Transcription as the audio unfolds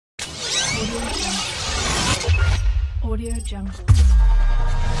Audio Jungle. Audio Jungle.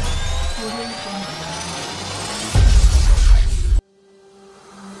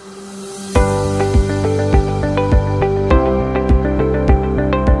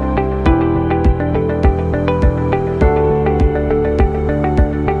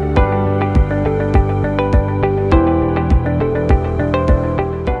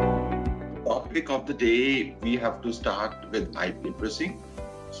 Topic of the day, we have to start with IP addressing.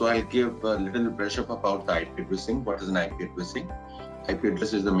 So I'll give a little brush up about the IP addressing. What is an IP addressing? IP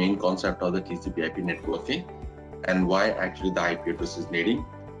address is the main concept of the TCP/IP networking, and why actually the IP address is needing.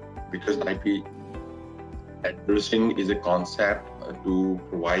 Because IP addressing is a concept to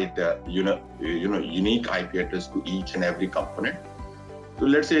provide unique IP address to each and every component. So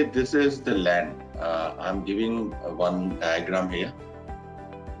let's say this is the LAN. I'm giving one diagram here.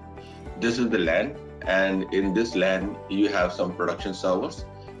 This is the LAN, and in this LAN you have some production servers,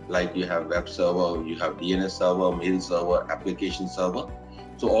 like you have web server, you have DNS server, mail server, application server.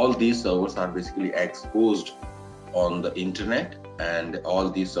 So all these servers are basically exposed on the internet, and all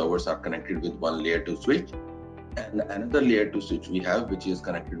these servers are connected with one layer 2 switch, and another layer 2 switch we have, which is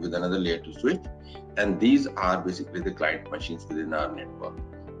connected with another layer 2 switch, and these are basically the client machines within our network.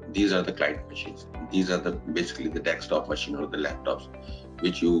 These are the client machines. These are basically the desktop machine or the laptops,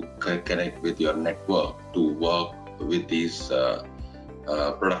 which you connect with your network to work with these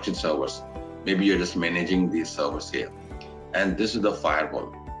production servers. Maybe you're just managing these servers here. And this is the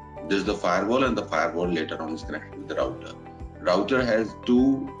firewall. This is the firewall, and the firewall later on is connected with the router. Router has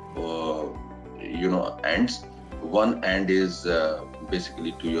two ends. One end is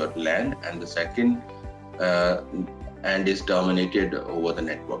basically to your LAN, and the second end is terminated over the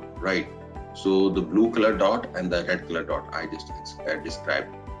network, right? So the blue color dot and the red color dot I just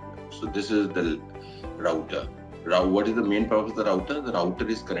described. So this is the router. What is the main purpose of the router? The router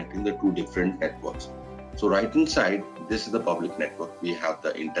is connecting the two different networks. So right inside, this is the public network. We have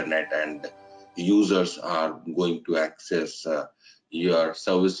the internet, and users are going to access your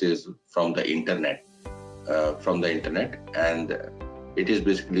services from the internet, and it is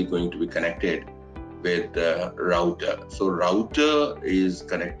basically going to be connected with the router. So router is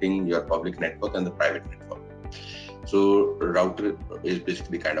connecting your public network and the private network. So router is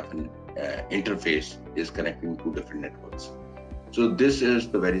basically kind of an interface, is connecting two different networks. So this is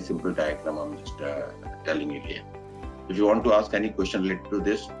the very simple diagram I'm just telling you here. If you want to ask any question related to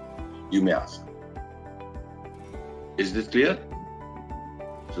this, you may ask. Is this clear?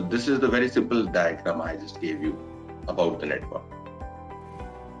 So this is the very simple diagram I just gave you about the network.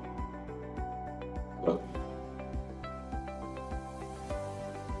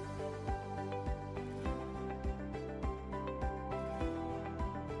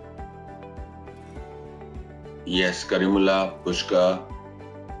 Yes, Karimullah, Pushka,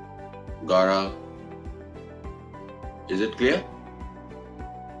 Gara. Is it clear?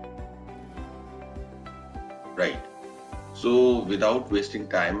 Right. So without wasting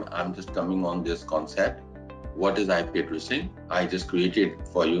time, I'm just coming on this concept. What is IP addressing? I just created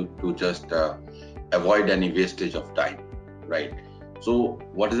for you to just avoid any wastage of time, right? So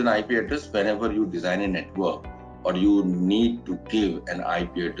what is an IP address? Whenever you design a network or you need to give an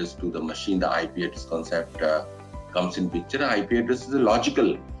IP address to the machine, the IP address concept comes in picture. IP address is a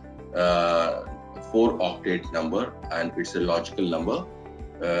logical 4-octet number, and it's a logical number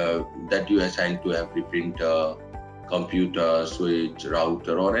that you assign to every printer, computer, switch,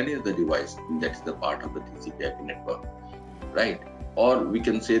 router, or any other device that is the part of the TCP/IP network, right? Or we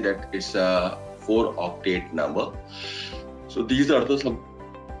can say that it's a 4-octet number. So these are some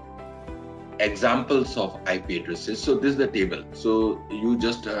examples of IP addresses. So this is the table. So you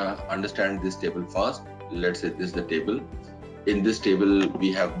just understand this table first. Let's say this is the table. In this table,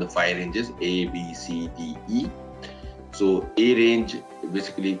 we have the 5 ranges: A, B, C, D, E. So A range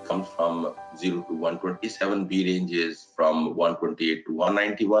basically comes from 0 to 127. B range is from 128 to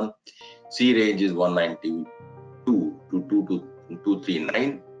 191. C range is 192 to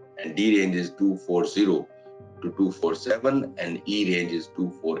 239. And D range is 240 to 247. And E range is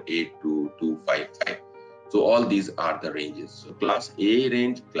 248 to 255. So all these are the ranges. So class A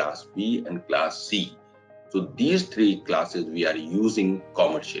range, class B, and class C. So these 3 classes we are using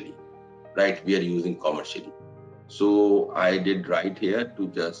commercially, right? We are using commercially. So I did right here to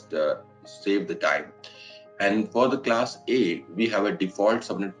just save the time. And for the class A, we have a default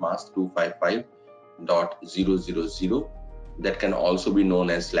subnet mask 255.000 that can also be known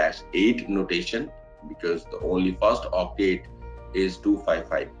as /8 notation, because the only first octet is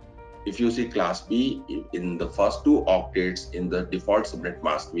 255. If you see class B, in the first 2 octets in the default subnet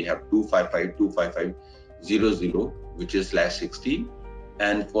mask, we have 255.255.0.0, which is /16,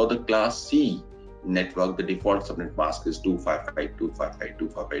 And for the class C network, the default subnet mask is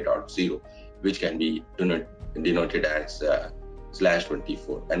 255.255.255.0, which can be denoted as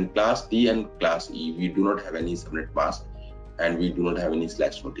 /24. And class D and class E, we do not have any subnet mask and we do not have any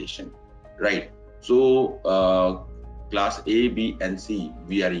slash notation, right? So class A, B, and C,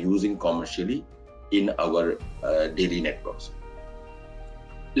 we are using commercially in our daily networks.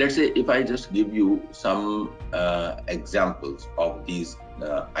 Let's say if I just give you some examples of these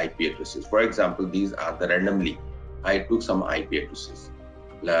IP addresses. For example, these are the randomly, I took some IP addresses.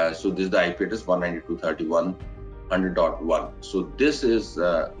 So this is the IP address 192.168.100.1. So this is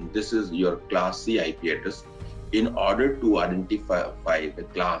your class C IP address. In order to identify the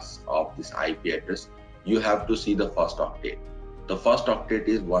class of this IP address, you have to see the first octet. The first octet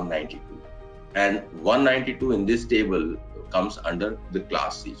is 192, and 192 in this table comes under the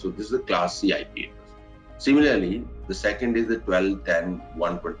class C. So this is the class C IP address. Similarly, the second is the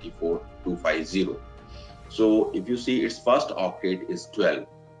 12.10.124.250. So if you see, its first octet is 12,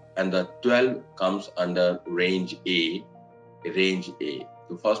 and the 12 comes under range A. The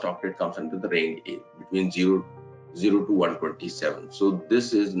first octet comes under the range A, between 0 to 127. So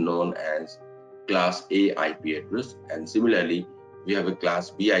this is known as class A IP address. And similarly, we have a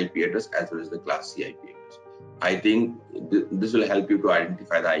class B IP address as well as the class C IP address. I think this will help you to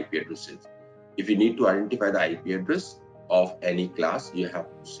identify the IP addresses. If you need to identify the IP address of any class, you have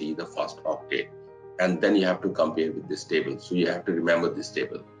to see the first octet, and then you have to compare with this table. So you have to remember this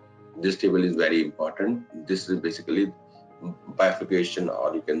table. This table is very important. This is basically bifurcation,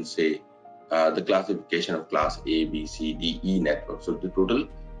 or you can say the classification of class A, B, C, D, E network. So the total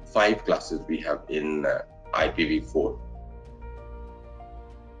 5 classes we have in IPv4.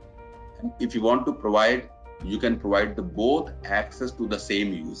 And if you want to provide, you can provide the both access to the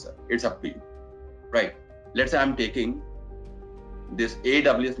same user. It's up to you, right? Let's say I'm taking this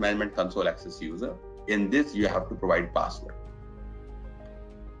AWS Management Console access user. In this, you have to provide password.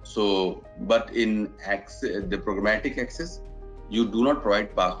 So, but in the programmatic access, you do not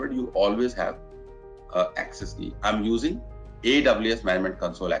provide password. You always have access key. I'm using AWS Management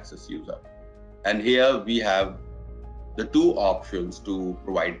Console access user, and here we have the 2 options to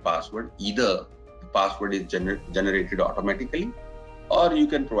provide password. Either the password is generated automatically, or you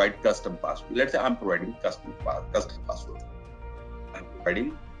can provide custom password. Let's say I'm providing custom password. I'm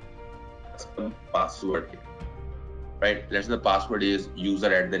providing custom password here, right? Let's say the password is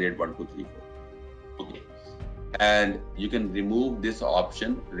user@1234. Okay, and you can remove this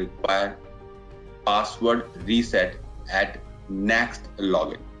option, require password reset at next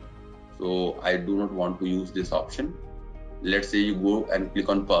login. So I do not want to use this option. Let's say you go and click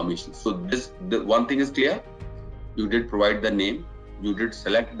on permissions. So the one thing is clear. You did provide the name. You did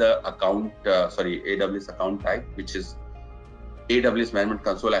select the account, AWS account type, which is AWS Management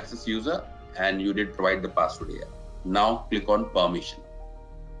Console access user, and you did provide the password here. Now click on permission.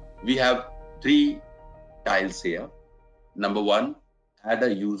 We have 3 tiles here. Number 1, add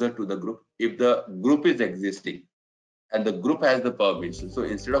a user to the group. If the group is existing and the group has the permission, so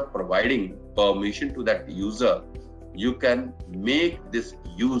instead of providing permission to that user, you can make this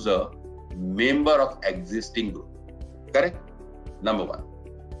user member of existing group. Correct? Number 1.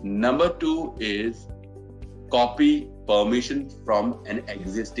 Number 2 is copy permission from an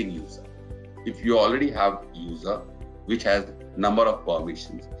existing user. If you already have user which has number of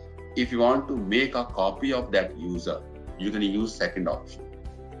permissions, if you want to make a copy of that user, you can use second option.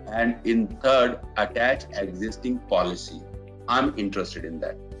 And in third, attach existing policy. I'm interested in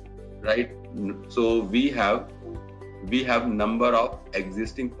that, right? So we have number of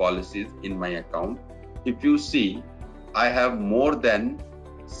existing policies in my account. If you see, I have more than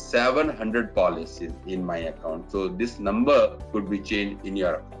 700 policies in my account. So this number could be changed in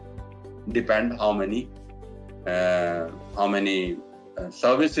your account. Depend how many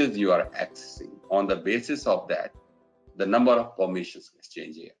services you are accessing. On the basis of that, the number of permissions is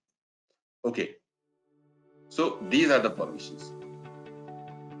changed here. Okay. So these are the permissions.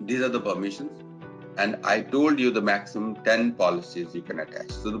 And I told you the maximum 10 policies you can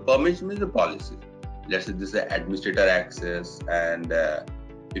attach. So the permission is the policies. Let's say this is administrator access, and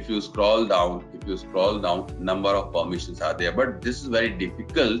if you scroll down, number of permissions are there. But this is very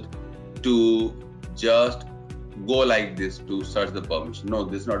difficult to just go like this to search the permission. No,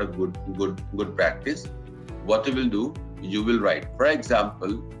 this is not a good practice. What you will do, you will write. For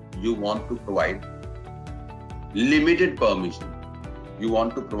example, you want to provide limited permission. You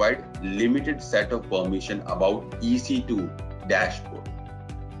want to provide limited set of permission about EC2 dashboard,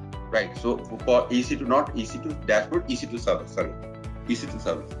 right? So for EC2, not EC2 dashboard, EC2 service.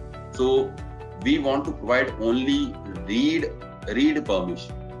 So we want to provide only read read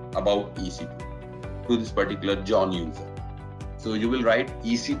permission about EC2 to this particular John user. So you will write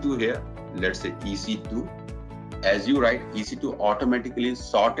EC2 here. Let's say EC2. As you write EC2, automatically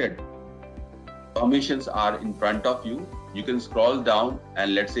sorted permissions are in front of you. You can scroll down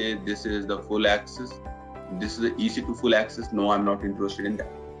and let's say this is the full access. This is the EC2 full access. No, I'm not interested in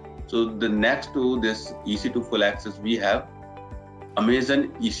that. So the next to this EC2 full access, we have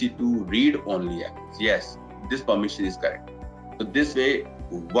Amazon EC2 read only access. Yes, this permission is correct. So this way,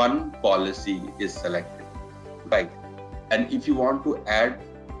 one policy is selected, right? And if you want to add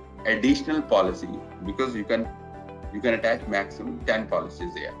additional policy, because you can attach maximum 10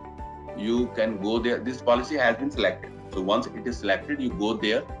 policies there. You can go there. This policy has been selected. So once it is selected, you go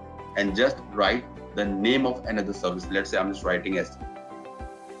there and just write the name of another service. Let's say I'm just writing S3.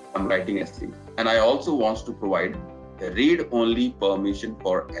 I'm writing S3. And I also want to provide a read-only permission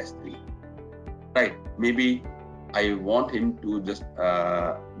for S3. Right? Maybe I want him to just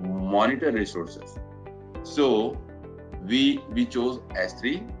monitor resources. So we chose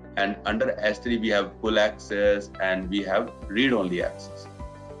S3, and under S3 we have full access and we have read-only access.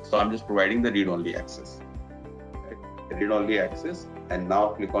 So I'm just providing the read-only access. Read-only access, and now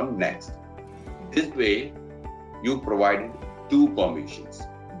click on next. This way you provided 2 permissions.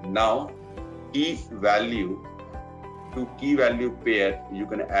 Now key value pair you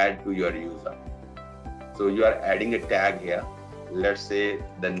can add to your user. So you are adding a tag here. Let's say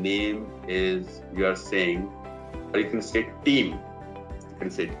the name is, you are saying, or you can say team. You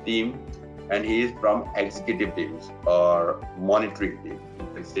can say team, and he is from executive teams or monitoring team. You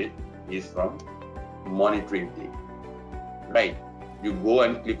can say he is from monitoring team. Right? You go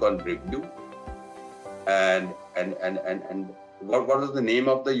and click on review, and what was the name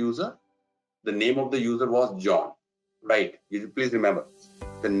of the user? The name of the user was John. Right? You please remember,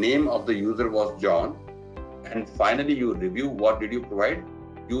 the name of the user was John. And finally, you review. What did you provide?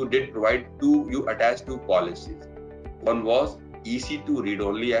 You did provide you attached 2 policies. One was EC2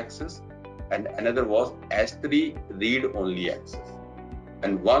 read-only access, and another was S3 read-only access.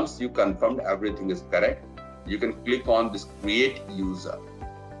 And once you confirmed everything is correct, you can click on this create user.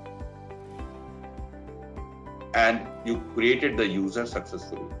 And you created the user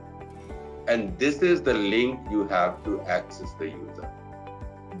successfully. And this is the link you have to access the user.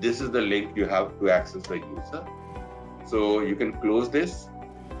 This is the link you have to access the user. So you can close this.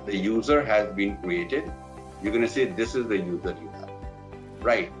 The user has been created. You're going to say this is the user you have.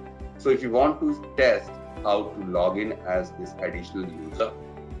 Right. So if you want to test how to log in as this additional user,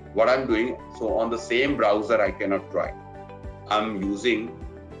 what I'm doing, so on the same browser I cannot try. I'm using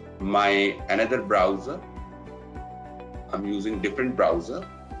my another browser. I'm using different browser,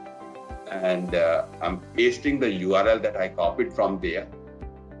 and I'm pasting the URL that I copied from there.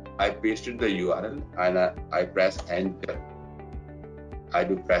 I pasted the URL and I press enter. I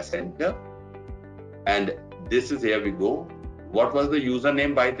do press enter, and this is, here we go. What was the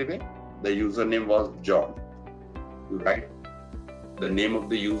username, by the way? The username was John. You write the name of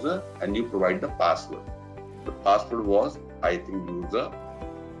the user and you provide the password. The password was, I think, user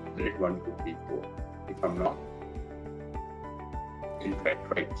 1234, if I'm not incorrect,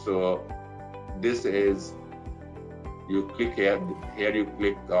 right? So this is, you click here you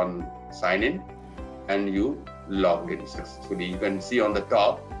click on sign in and you log in successfully. You can see on the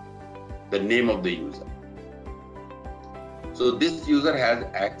top the name of the user. So this user has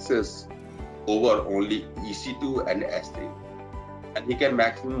access over only EC2 and S3, and he can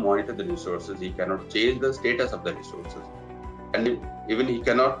maximum monitor the resources. He cannot change the status of the resources, and even he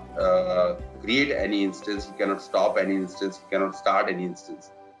cannot create any instance. He cannot stop any instance. He cannot start any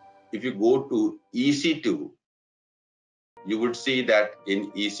instance. If you go to EC2, you would see that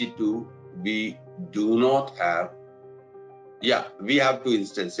in EC2 we do not have, we have 2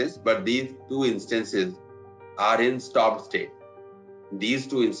 instances, but these 2 instances are in stopped state. These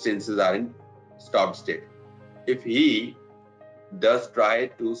 2 instances are in stopped state. If he does try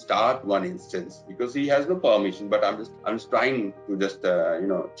to start one instance, because he has no permission, but I'm just trying to just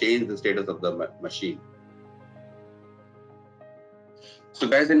change the status of the machine. So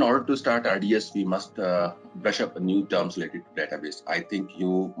guys, in order to start RDS, we must brush up new terms related to database. I think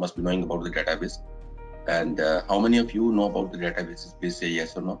you must be knowing about the database. And how many of you know about the databases? Please say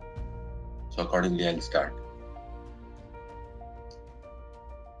yes or no. So accordingly, I'll start.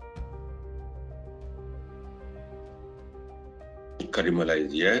 Karimala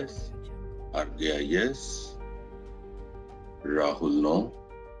is yes. Argya yes. Rahul no.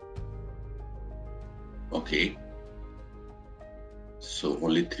 Okay. So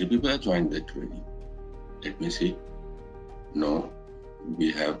only 3 people have joined the training. Let me see. No,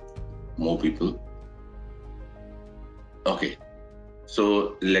 we have more people. Okay.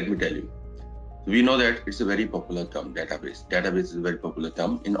 So let me tell you. We know that it's a very popular term, database. Database is a very popular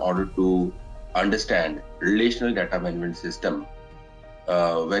term. In order to understand relational data management system,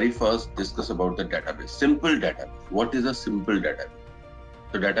 very first discuss about the database. Simple database. What is a simple database?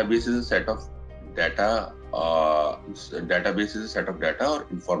 So database is a set of data. Database is a set of data or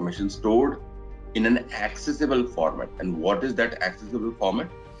information stored in an accessible format. And what is that accessible format?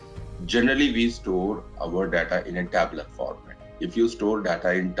 Generally, we store our data in a tabular format. If you store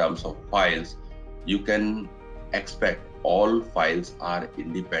data in terms of files, you can expect all files are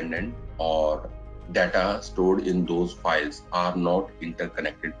independent or data stored in those files are not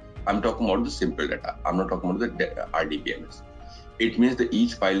interconnected. I'm talking about the simple data. I'm not talking about the RDBMS. It means that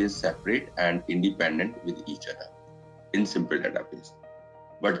each file is separate and independent with each other in simple database.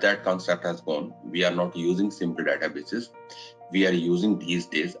 But that concept has gone. We are not using simple databases. We are using these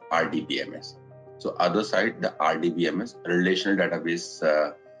days RDBMS. So other side, the RDBMS, relational database,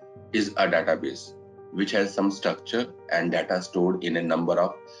 is a database which has some structure and data stored in a number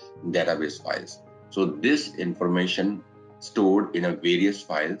of database files. So this information stored in a various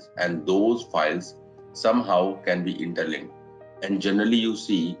files, and those files somehow can be interlinked. And generally you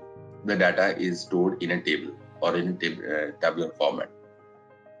see the data is stored in a table or in a tabular format.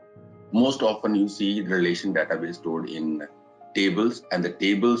 Most often you see the relation database stored in tables, and the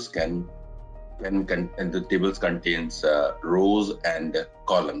tables contains rows and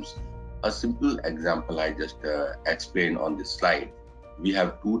columns. A simple example I just explained on this slide. We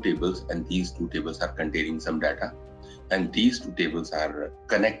have two tables, and these two tables are containing some data, and these two tables are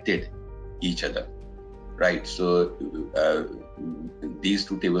connected each other, right? So these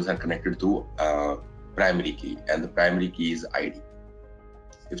two tables are connected to primary key, and the primary key is ID.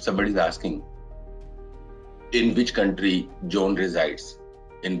 If somebody is asking, in which country John resides?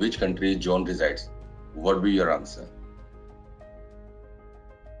 In which country John resides? What will be your answer?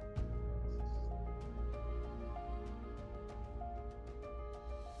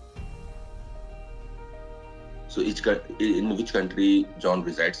 So in which country John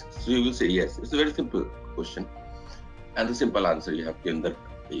resides? So you will say yes. It's a very simple question. And the simple answer you have given the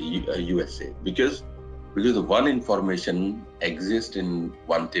USA, because the one information exists in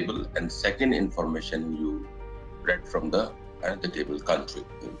one table and second information you read from the table country.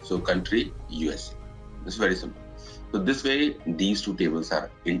 So country USA. It's very simple. So this way these two tables are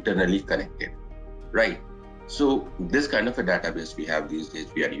internally connected, right? So this kind of a database we have these days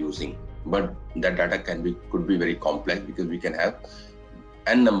we are using, but that data could be very complex because we can have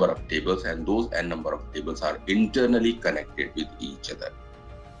n number of tables, and those n number of tables are internally connected with each other.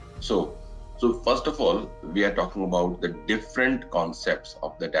 So first of all, we are talking about the different concepts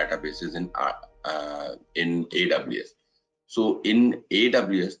of the databases in AWS. So in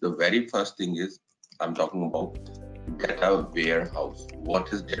AWS, the very first thing is I'm talking about data warehouse.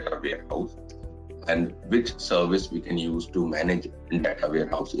 What is data warehouse, and which service we can use to manage data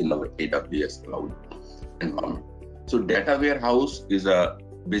warehouse in our AWS cloud environment. So data warehouse is a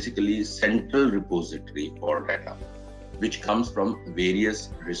basically central repository for data, which comes from various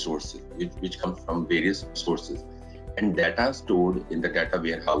resources, which comes from various sources. And data stored in the data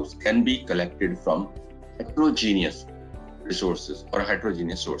warehouse can be collected from heterogeneous resources or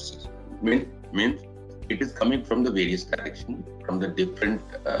heterogeneous sources. Means it is coming from the various directions, from the different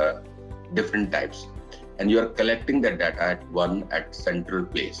types, and you are collecting that data at central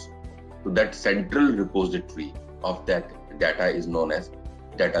place. So that central repository of that data is known as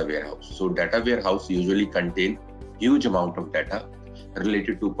data warehouse. So data warehouse usually contain huge amount of data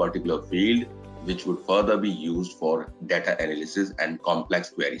related to particular field, which would further be used for data analysis and complex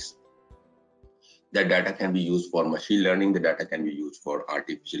queries. That data can be used for machine learning, the data can be used for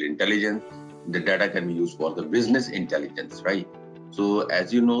artificial intelligence, the data can be used for the business intelligence, right? So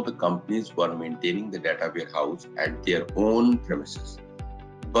as you know, the companies were maintaining the data warehouse at their own premises.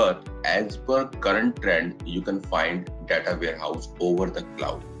 But as per current trend, you can find data warehouse over the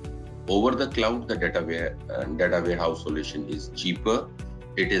cloud. Over the cloud, the data warehouse solution is cheaper,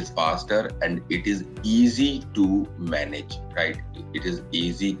 it is faster, and it is easy to manage, right? It is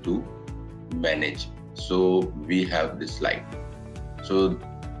easy to manage. So we have this slide. So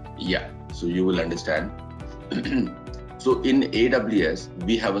yeah, so you will understand. So in AWS,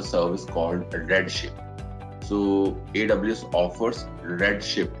 we have a service called Redshift. So AWS offers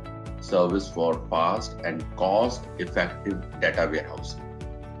Redshift service for fast and cost-effective data warehouse.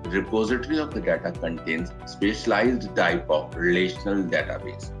 The repository of the data contains specialized type of relational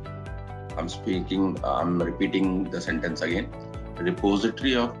database. I'm repeating the sentence again. The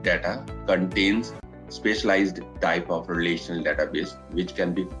repository of data contains specialized type of relational database, which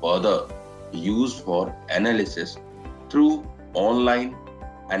can be further used for analysis through online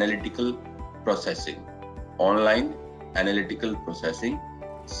analytical processing. Online analytical processing,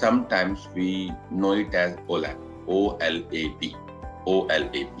 sometimes we know it as OLAP, O-L-A-P,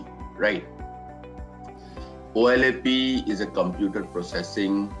 O-L-A-P, right? OLAP is a computer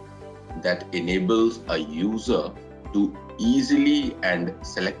processing that enables a user to easily and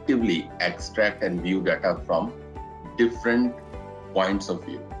selectively extract and view data from different points of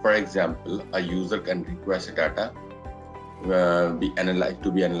view. For example, a user can request data be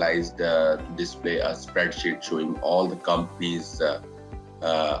analyzed to display a spreadsheet showing all the companies'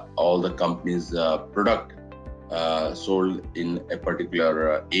 product sold in a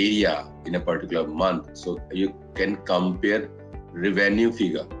particular area in a particular month. So you can compare revenue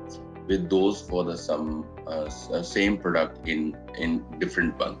figure with those for the same product in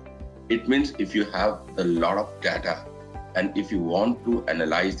different month. It means if you have a lot of data and if you want to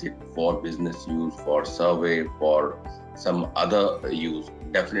analyze it for business use, for survey, for some other use,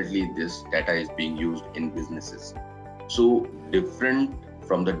 definitely this data is being used in businesses. So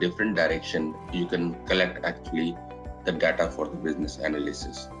from the different direction, you can collect actually the data for the business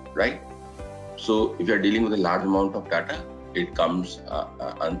analysis, right? So if you're dealing with a large amount of data, it comes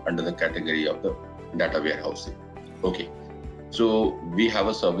under the category of the data warehousing. Okay, so we have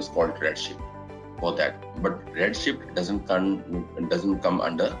a service called Redshift for that, but Redshift doesn't come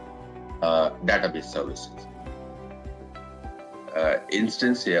under database services.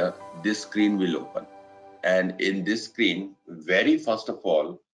 Instance here, this screen will open, and in this screen, very first of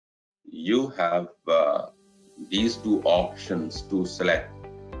all, you have these two options to select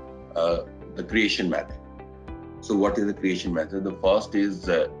the creation method. So what is the creation method? The first is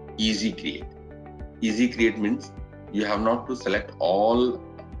easy create. Easy create means you have not to select all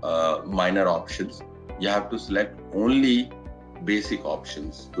minor options. You have to select only basic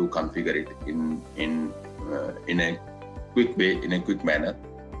options to configure it in a quick way, in a quick manner.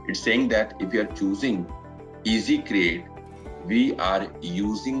 It's saying that if you are choosing easy create, we are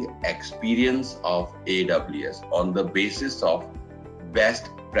using experience of AWS on the basis of best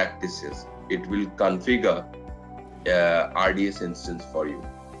practices. It will configure RDS instance for you,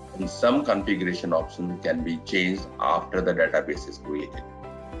 and some configuration options can be changed after the database is created.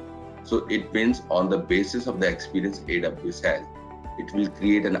 So it means on the basis of the experience AWS has, it will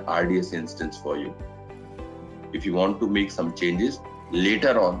create an RDS instance for you. If you want to make some changes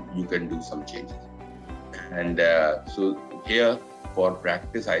later on, you can do some changes. And so here for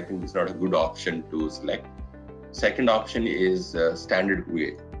practice, I think it's not a good option to select. Second option is standard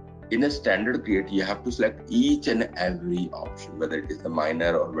create. In a standard create, you have to select each and every option, whether it is the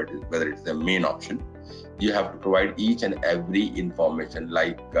minor or whether it is the main option. You have to provide each and every information,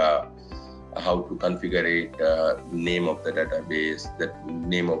 like how to configure it, name of the database, the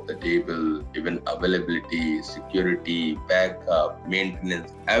name of the table, even availability, security, backup,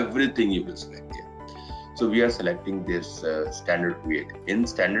 maintenance, everything you will select here. So we are selecting this standard create. In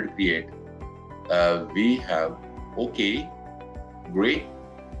standard create, we have okay, great.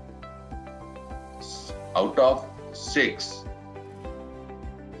 Out of 6,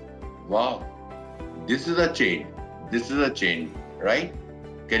 wow, this is a change. This is a change, right?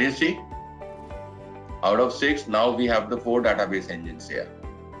 Can you see? Out of 6, now we have the 4 database engines here,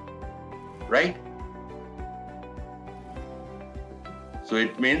 right? So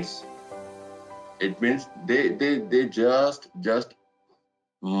it means they just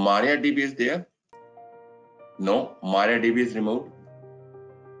MariaDB is there. No, MariaDB is removed,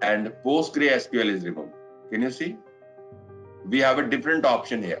 and PostgreSQL is removed. Can you see? We have a different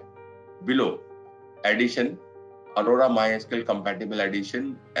option here below. Addition, Aurora MySQL compatible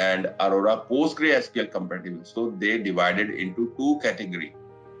addition and Aurora PostgreSQL compatible. So they divided into 2 categories.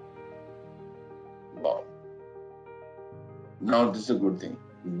 Wow. Now this is a good thing.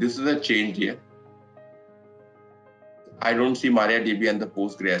 This is a change here. I don't see MariaDB and the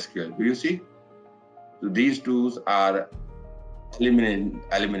PostgreSQL. Do you see? So these tools are eliminated.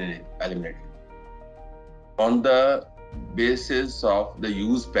 On the basis of the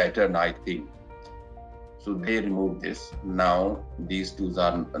use pattern, I think. So they removed this. Now these two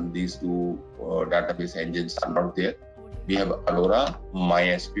database engines are not there. We have Aurora,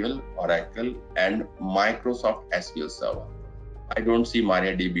 MySQL, Oracle, and Microsoft SQL Server. I don't see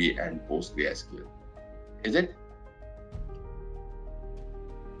MariaDB and PostgreSQL. Is it?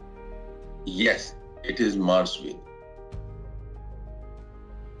 Yes, it is merged with.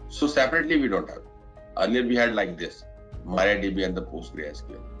 So separately we don't have. Earlier we had like this, MariaDB and the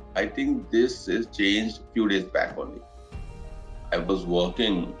PostgreSQL. I think this is changed few days back only. I was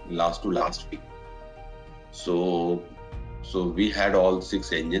working last week. So we had all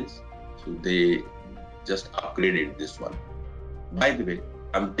 6 engines. So they just upgraded this one. By the way,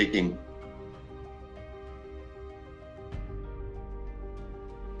 I'm taking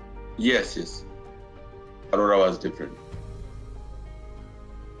yes, Aurora was different.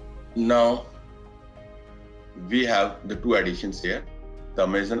 Now we have the two additions here, the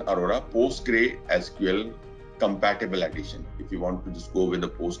Amazon Aurora PostgreSQL compatible addition. If you want to just go with the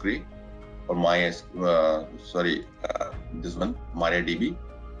Postgre or this one MariaDB,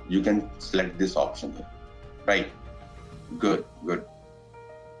 you can select this option here. Right, good.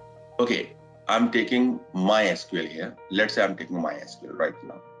 Okay, I'm taking MySQL here. Let's say I'm taking MySQL right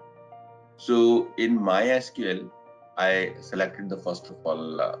now. So in MySQL, I selected the first of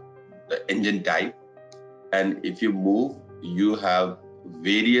all the engine type, and if you move, you have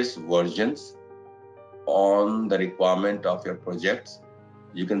various versions on the requirement of your projects.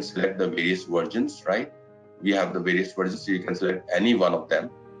 You can select the various versions, right? We have the various versions, so you can select any one of them,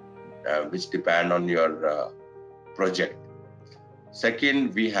 which depend on your project.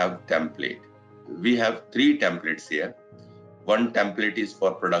 Second, we have template. We have 3 templates here. One template is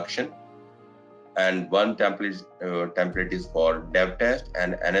for production, and one template is for dev test,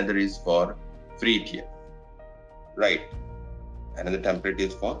 and another is for free tier. Right. Another template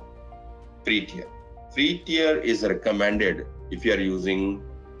is for free tier. Free tier is recommended if you are using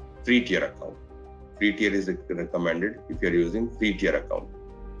free tier account. Free tier is recommended if you are using free tier account.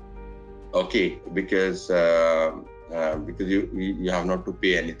 Okay, because you have not to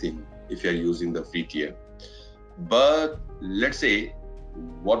pay anything if you are using the free tier. But let's say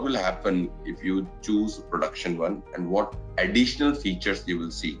what will happen if you choose production one, and what additional features you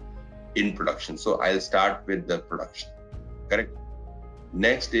will see in production. So I'll start with the production, correct?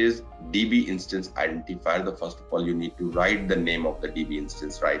 Next is DB instance identifier. The first of all, you need to write the name of the DB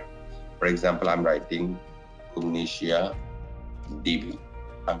instance, right? For example, I'm writing Cognixia DB.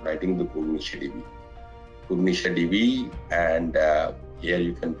 I'm writing the Cognixia DB, and here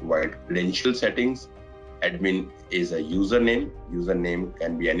you can provide credential settings. Admin is a username. Username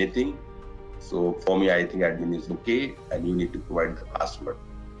can be anything. So for me, I think admin is okay, and you need to provide the password.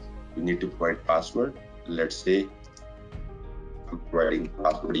 You need to provide password. Let's say I'm providing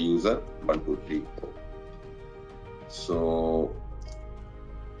password user 1234. So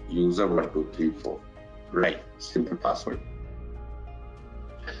user 1234, right? Simple password.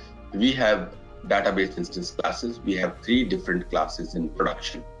 We have database instance classes. We have 3 different classes in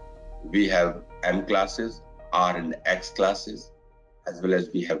production. We have M classes, R and X classes, as well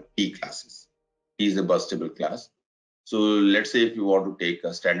as we have T classes. T is a burstable class. So let's say if you want to take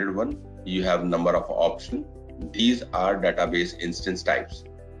a standard one, you have number of options. These are database instance types.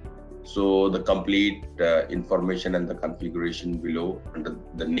 So the complete information and the configuration below, under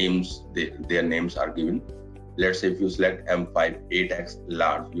the names, their names are given. Let's say if you select M5 8X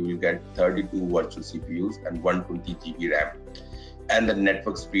large, you will get 32 virtual CPUs and 120 GB RAM. And the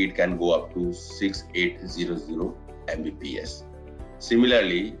network speed can go up to 6800 Mbps.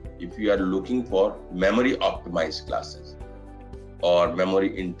 Similarly, if you are looking for memory optimized classes or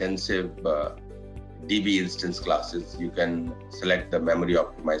memory intensive DB instance classes, you can select the memory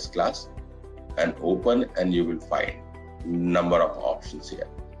optimized class and open, and you will find number of options here.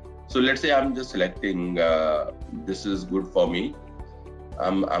 So let's say I'm just selecting this is good for me.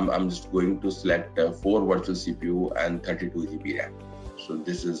 I'm just going to select 4 virtual CPU and 32 GB RAM. So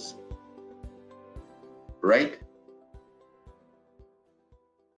this is right.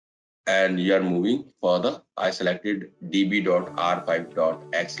 And you are moving further. I selected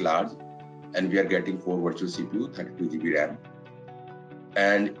db.r5.x large, and we are getting 4 virtual CPU, 32 GB RAM.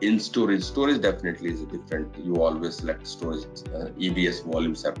 And in storage definitely is different. You always select storage EBS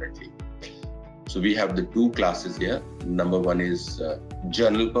volume separately. So we have the 2 classes here. Number one is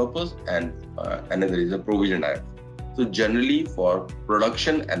general purpose, and another is a provision IO. So generally for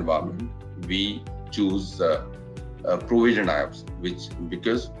production environment, we choose provision IOPS,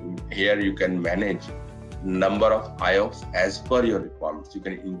 because here you can manage number of IOPS as per your requirements. You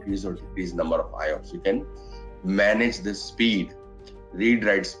can increase or decrease number of IOPS. You can manage the speed,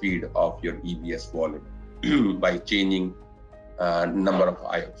 read-write speed of your EBS volume by changing number of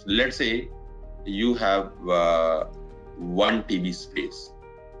IOPS. Let's say you have 1 TB space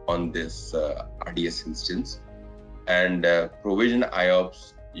on this RDS instance, and provision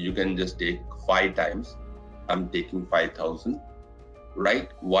IOPS you can just take 5 times. I'm taking 5,000, right?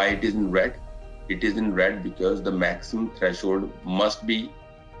 Why it is in red? It is in red because the maximum threshold must be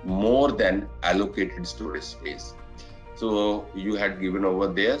more than allocated storage space. So you had given over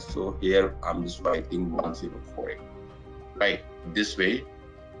there. So here I'm just writing 1048, right? This way,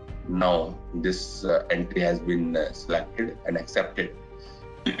 now this entry has been selected and accepted.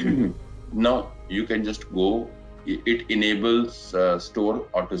 Now you can just go it enables store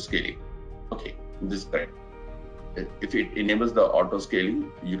auto scaling. Okay, this is correct. If it enables the auto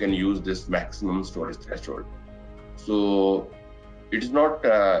scaling, you can use this maximum storage threshold. So it is not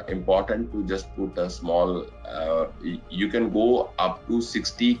important to just put a small, you can go up to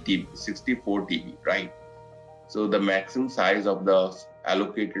 60 TB, 64 TB, right? So the maximum size of the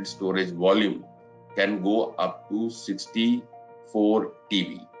allocated storage volume can go up to 64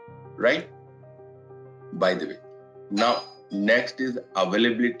 TB, right? By the way, now next is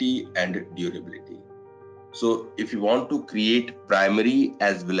availability and durability. So if you want to create primary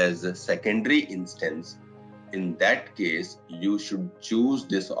as well as a secondary instance, in that case, you should choose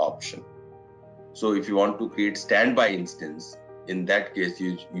this option. So if you want to create standby instance, in that case,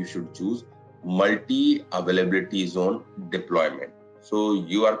 you should choose multi-availability zone deployment. So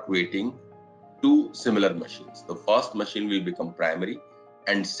you are creating two similar machines. The first machine will become primary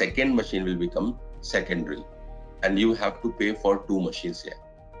and second machine will become secondary. And you have to pay for two machines here,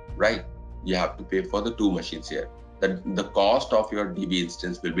 right? You have to pay for the two machines here. The cost of your DB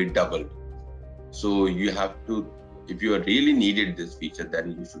instance will be doubled. So you have to, if you really needed this feature,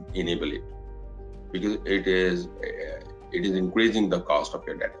 then you should enable it, because it is increasing the cost of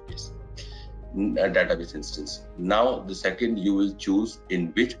your database instance. Now the second, you will choose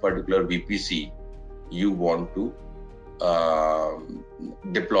in which particular VPC you want to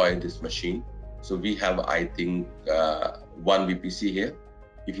deploy this machine. So we have, I think, one VPC here.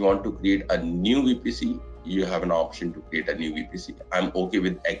 If you want to create a new VPC, you have an option to create a new VPC. I'm okay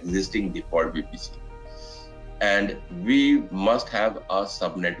with existing default VPC. And we must have a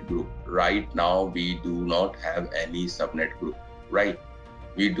subnet group. Right now, we do not have any subnet group, right?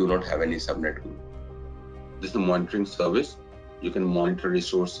 We do not have any subnet group. This is the monitoring service. You can monitor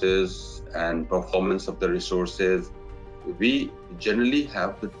resources and performance of the resources. We generally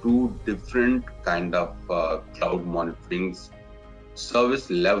have the two different kind of cloud monitoring service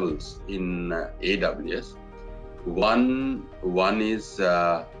levels in AWS. One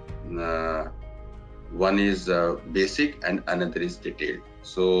is basic and another is detailed.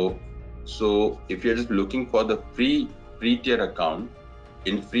 So if you're just looking for the free tier account,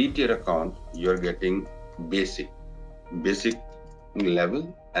 in free tier account you're getting basic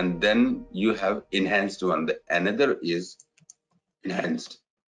level, and then you have enhanced one. The another is enhanced,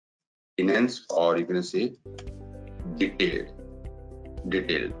 or you can say detailed,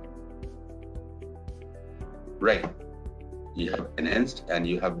 right? You have enhanced and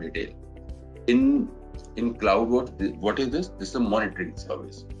you have detailed. In CloudWatch, what is this? This is a monitoring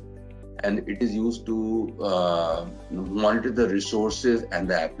service, and it is used to monitor the resources and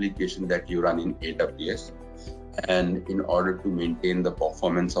the application that you run in AWS, and in order to maintain the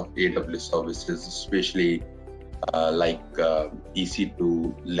performance of AWS services, especially like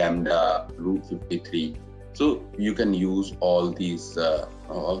EC2, Lambda, Route 53. So you can use all these,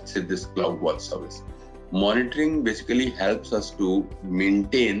 say this CloudWatch service. Monitoring basically helps us to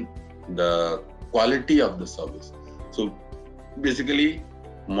maintain the quality of the service. So basically,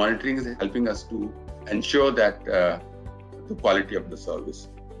 monitoring is helping us to ensure that the quality of the service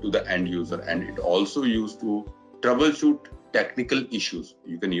to the end user, and it also used to troubleshoot technical issues.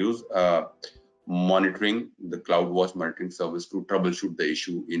 You can use monitoring, the CloudWatch monitoring service, to troubleshoot the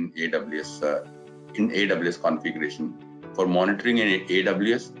issue in AWS configuration. For monitoring in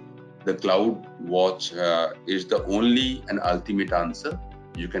AWS, the CloudWatch is the only and ultimate answer.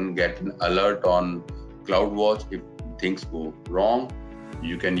 You can get an alert on CloudWatch if things go wrong.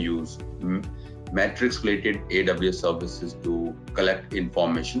 You can use metrics related AWS services to collect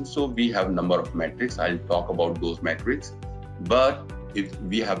information. So we have number of metrics. I'll talk about those metrics. But if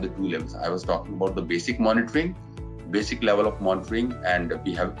we have the two levels, I was talking about the basic monitoring, basic level of monitoring, and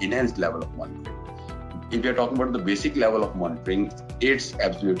we have enhanced level of monitoring. If you're talking about the basic level of monitoring, it's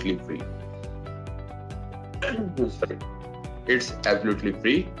absolutely free. It's absolutely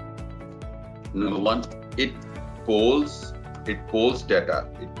free. Number one, it polls data.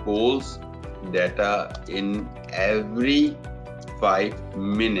 It polls data in every 5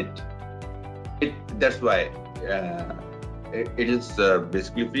 minutes. That's why it is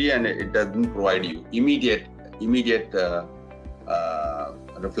basically free, and it doesn't provide you immediate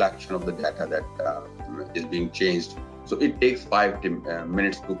reflection of the data that is being changed. So it takes 5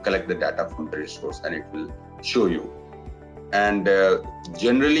 minutes to collect the data from the resource, and it will show you. And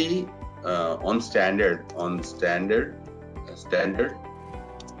generally on standard,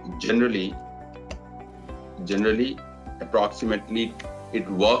 generally approximately it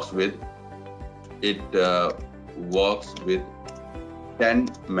works with 10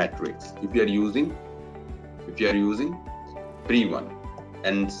 metrics if you are using free one.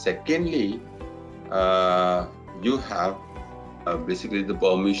 And secondly, you have basically the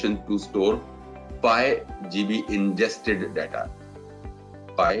permission to store 5 GB ingested data.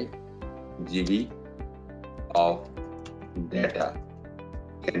 5 GB of data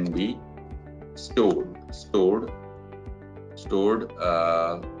can be stored from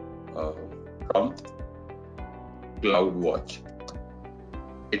CloudWatch.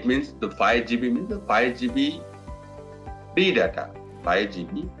 It means the 5 GB means the 5 GB free data. 5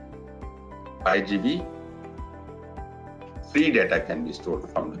 GB free data can be stored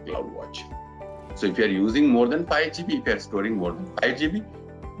from the CloudWatch. So if you are using more than 5 GB, if you are storing more than 5 GB,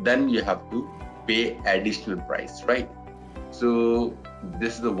 then you have to pay additional price, right? So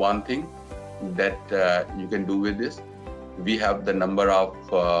this is the one thing that you can do with this. We have the number of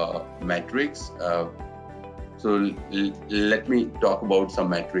metrics. So let me talk about some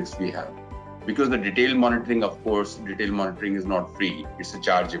metrics we have. Because the detail monitoring, of course, detail monitoring is not free, it's a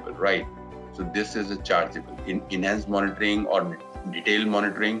chargeable, right? So this is a chargeable. In enhanced monitoring or detail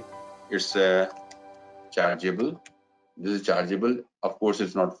monitoring, it's chargeable. This is chargeable. Of course,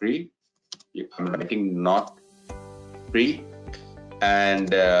 it's not free. I'm writing not free.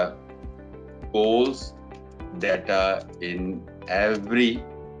 And polls data in every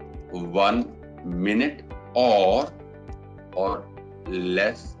 1 minute or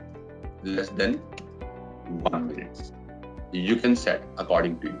less than 1 minute. You can set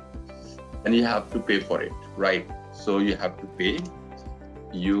according to you, and you have to pay for it, right? So you have to pay.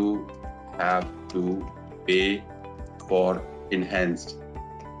 You have to pay for enhanced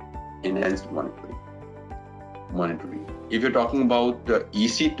monitoring. If you're talking about the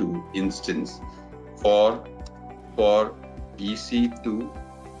EC2 instance, for EC2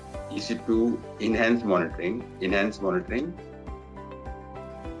 enhanced monitoring,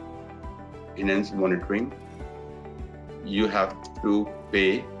 you have to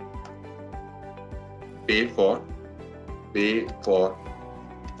pay for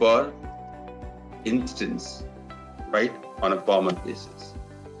per instance, right, on a per month basis.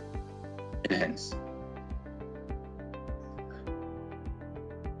 Enhance,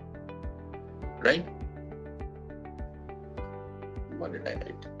 right? What did I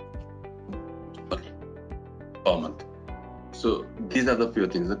write? Okay, per month. So these are the few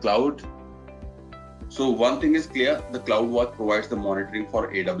things. The cloud. So one thing is clear: the CloudWatch provides the monitoring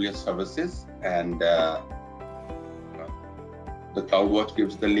for AWS services, and the CloudWatch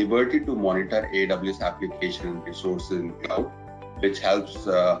gives the liberty to monitor AWS application and resources in cloud, which helps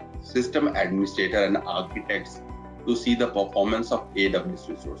system administrator and architects to see the performance of AWS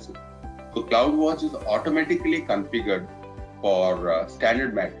resources. So CloudWatch is automatically configured for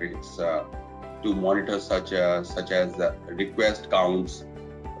standard metrics to monitor such as request counts,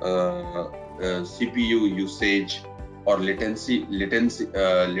 CPU usage, or latency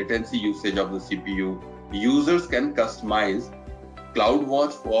usage of the CPU. Users can customize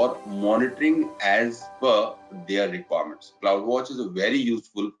CloudWatch for monitoring as per their requirements. CloudWatch is very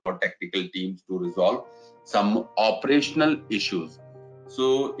useful for technical teams to resolve some operational issues.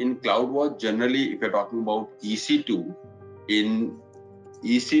 So in CloudWatch, generally, if you're talking about EC2, in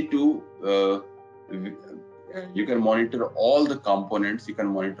EC2, you can monitor all the components, you can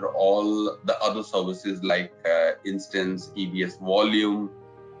monitor all the other services like instance, EBS volume.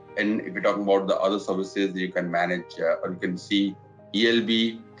 And if you're talking about the other services, you can manage or you can see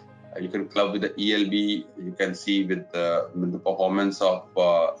ELB, you can club with the ELB, you can see with the performance of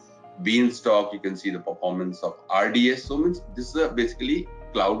Beanstalk, you can see the performance of RDS. So means this is basically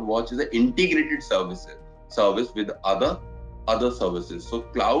CloudWatch is an integrated service with other services. So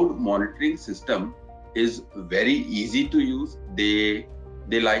cloud monitoring system is very easy to use. They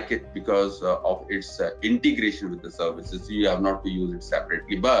like it because of its integration with the services. So you have not to use it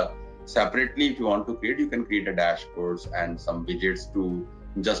separately. But separately, if you want to create, you can create a dashboards and some widgets to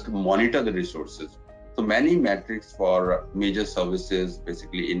just monitor the resources. So many metrics for major services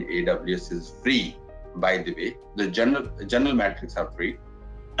basically in AWS is free. By the way, the general metrics are free,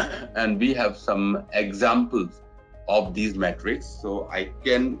 and we have some examples of these metrics. So I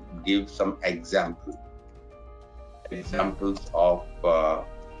can give some examples of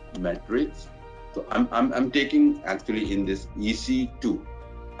metrics. So I'm taking actually in this EC2.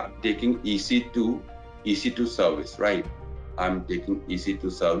 I'm taking EC2 service, right? I'm taking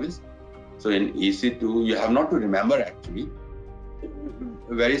EC2 service. So in EC2, you have not to remember actually.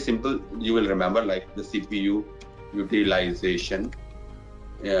 Very simple. You will remember like the CPU utilization.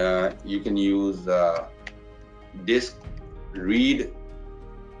 You can use disk read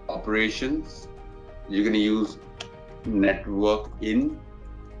operations. You can use network in,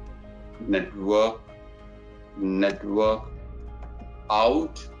 network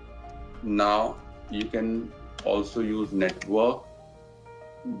out. Now you can also use network.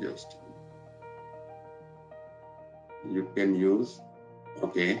 Just you can use,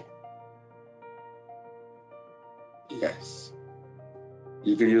 okay, yes,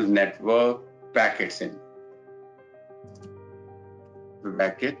 you can use network packets in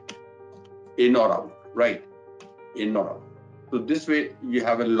or out, right? In or out. So this way you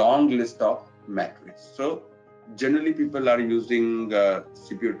have a long list of metrics. So generally people are using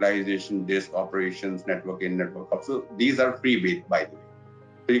CPU utilization, disk operations, network in, network out. So these are free, by the way.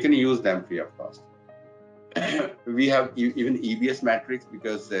 So you can use them free of cost. We have even EBS metrics,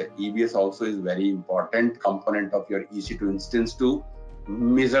 because EBS also is very important component of your EC2 instance to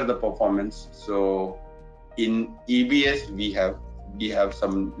measure the performance. So in EBS we have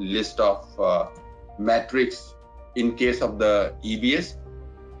some list of metrics in case of the EBS.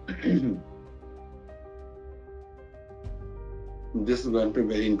 This is going to be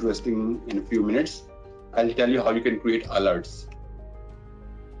very interesting in a few minutes. I'll tell you how you can create alerts.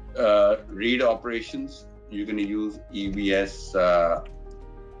 Read operations, you're going to use EBS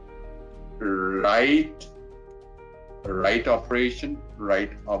write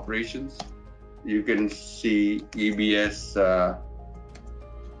operations. You can see EBS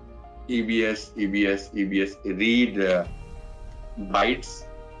read bytes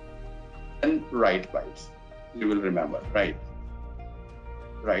and write bytes. You will remember, right?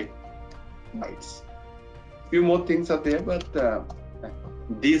 Bytes. Few more things are there, but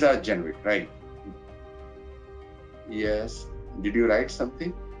these are generic, right? Yes. Did you write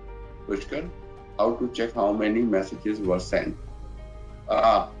something, Pushkar? How to check how many messages were sent?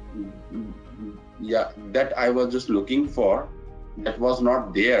 Yeah, that I was just looking for. That was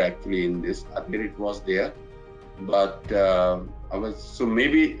not there actually in this. Earlier it was there, but so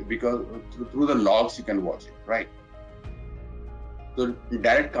maybe because through the logs you can watch it, right? So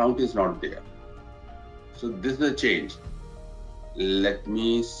direct count is not there. So this is a change. Let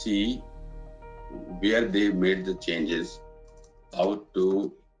me see where they made the changes. How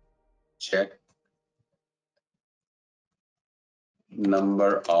to check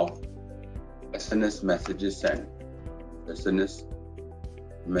number of SNS messages sent. SNS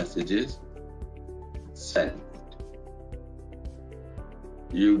messages sent.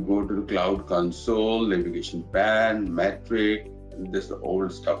 You go to the cloud console, navigation pan, metric. This is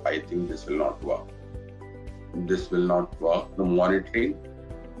old stuff. I think this will not work. This will not work. The monitoring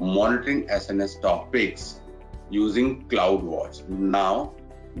SNS topics using CloudWatch. Now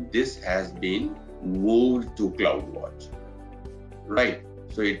this has been moved to CloudWatch, right?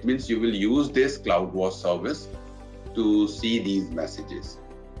 So it means you will use this CloudWatch service to see these messages.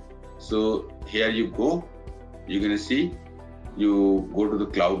 So here you go. You're going to see, you go to the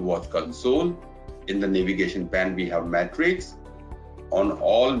CloudWatch console. In the navigation pan, we have metrics. On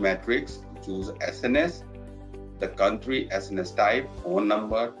all metrics, choose SNS, the country, SNS type, phone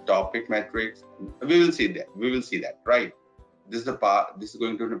number, topic metrics. We will see that, right? This is the part. This is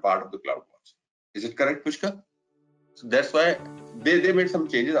going to be part of the CloudWatch. Is it correct, Pushkar? So that's why they made some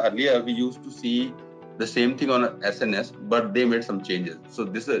changes. Earlier, we used to see the same thing on SNS, but they made some changes. So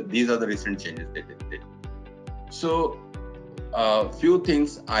these are the recent changes they did. So few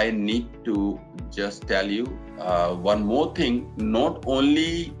things I need to just tell you. One more thing, not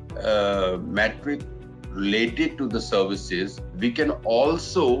only metric related to the services, we can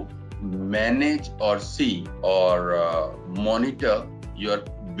also manage or see or monitor your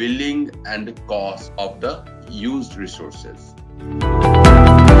billing and cost of the used resources.